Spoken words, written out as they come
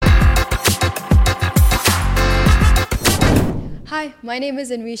Hi, my name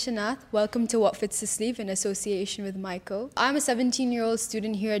is Anvisha Nath. Welcome to What Fits the Sleeve in association with Maiko. I'm a 17-year-old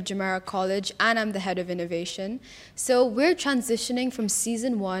student here at Jumeirah College and I'm the head of innovation. So we're transitioning from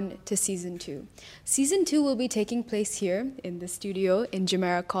season 1 to season 2. Season 2 will be taking place here in the studio in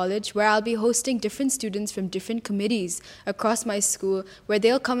Jumeirah College, where I'll be hosting different students from different committees across my school, where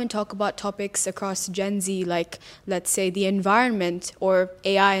they'll come and talk about topics across Gen Z, like let's say the environment or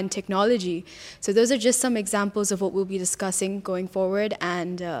AI and technology. So those are just some examples of what we'll be discussing going forward,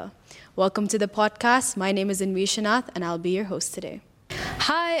 and welcome to the podcast. My name is Anvisha Nath and I'll be your host today.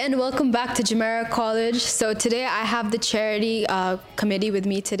 Hi and welcome back to Jumeirah College. So today I have the charity committee with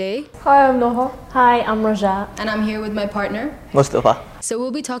me today. Hi, I'm Noha. Hi, I'm Raja. And I'm here with my partner, Mustafa. So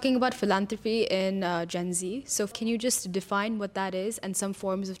we'll be talking about philanthropy in Gen Z. So can you just define what that is and some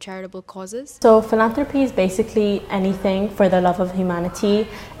forms of charitable causes? So philanthropy is basically anything for the love of humanity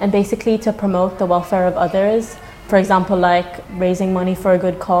and basically to promote the welfare of others. For example, like raising money for a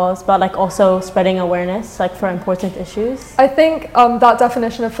good cause, but like also spreading awareness like for important issues. I think that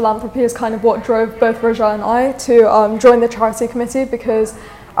definition of philanthropy is kind of what drove both Raja and I to join the charity committee, because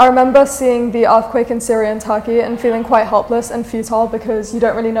I remember seeing the earthquake in Syria and Turkey and feeling quite helpless and futile because you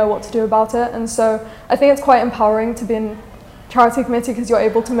don't really know what to do about it. And so I think it's quite empowering to be in charity committee because you're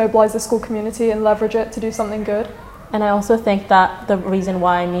able to mobilize the school community and leverage it to do something good. And I also think that the reason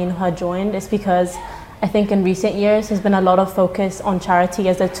why me and her joined is because I think in recent years there's been a lot of focus on charity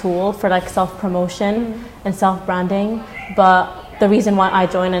as a tool for like self-promotion and self-branding, but the reason why I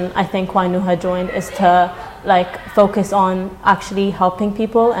joined and I think why Nuha joined is to like focus on actually helping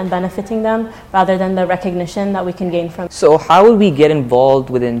people and benefiting them rather than the recognition that we can gain from. So how will we get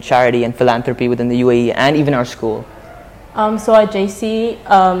involved within charity and philanthropy within the UAE and even our school? So at JC,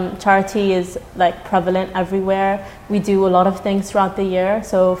 charity is like prevalent everywhere. We do a lot of things throughout the year.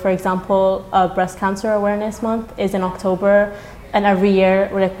 So for example, Breast Cancer Awareness Month is in October, and every year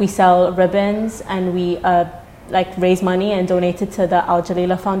we sell ribbons and we raise money and donate it to the Al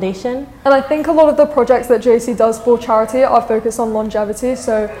Jalila Foundation. And I think a lot of the projects that JC does for charity are focused on longevity.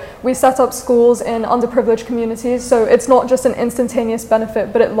 So we set up schools in underprivileged communities. So it's not just an instantaneous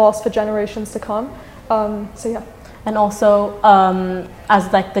benefit, but it lasts for generations to come. So yeah. And also,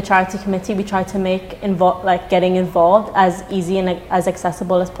 as like the charity committee, we try to make getting involved as easy and as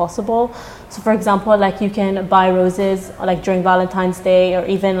accessible as possible. So for example, like you can buy roses like during Valentine's Day or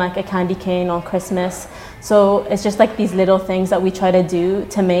even like a candy cane on Christmas. So it's just like these little things that we try to do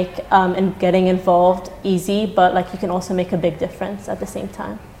to make getting involved easy, but like you can also make a big difference at the same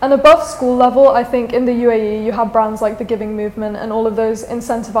time. And above school level, I think in the UAE you have brands like the Giving Movement, and all of those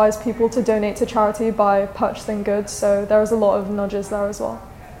incentivize people to donate to charity by purchasing goods. So there's a lot of nudges there as well.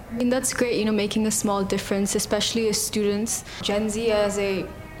 I mean, that's great, making a small difference, especially as students. Gen Z as a,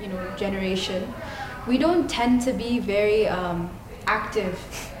 generation, we don't tend to be very active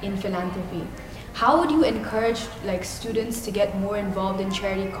in philanthropy. How would you encourage students to get more involved in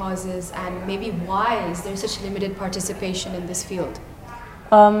charity causes, and maybe why is there such limited participation in this field?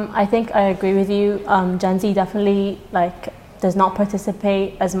 I think I agree with you. Gen Z definitely does not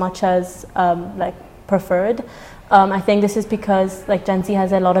participate as much as preferred. I think this is because Gen Z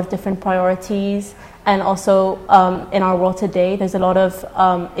has a lot of different priorities, and also in our world today there's a lot of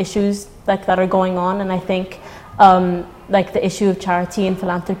issues that are going on, and I think the issue of charity and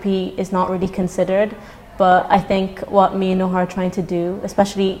philanthropy is not really considered. But I think what me and Noha are trying to do,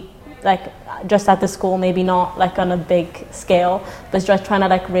 especially just at the school, maybe not on a big scale, but just trying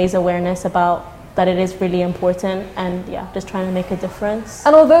to raise awareness about that it is really important, and just trying to make a difference.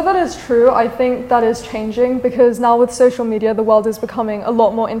 And although that is true, I think that is changing, because now with social media the world is becoming a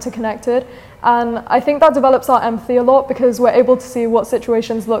lot more interconnected, and I think that develops our empathy a lot because we're able to see what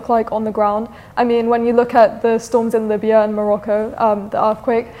situations look like on the ground. I mean, when you look at the storms in Libya and Morocco, the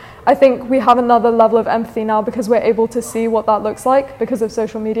earthquake, I think we have another level of empathy now because we're able to see what that looks like because of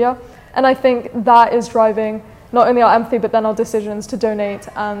social media. And I think that is driving not only our empathy, but then our decisions to donate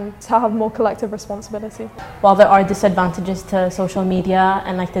and to have more collective responsibility. While there are disadvantages to social media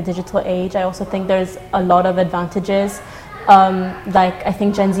and the digital age, I also think there's a lot of advantages. I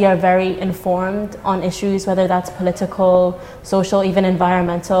think Gen Z are very informed on issues, whether that's political, social, even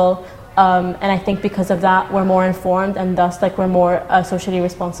environmental. And I think because of that, we're more informed, and thus we're more socially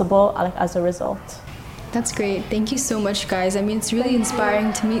responsible as a result. That's great. Thank you so much, guys. I mean, it's really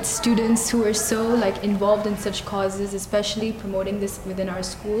inspiring to meet students who are so involved in such causes, especially promoting this within our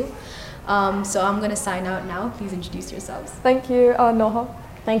school. So I'm going to sign out now. Please introduce yourselves. Thank you, Noha.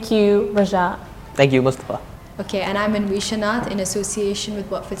 Thank you, Raja. Thank you, Mustafa. Okay, and I'm Anvisha Nath in association with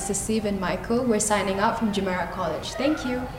What Fits the Sleeve and Maiko. We're signing out from Jumeirah College. Thank you.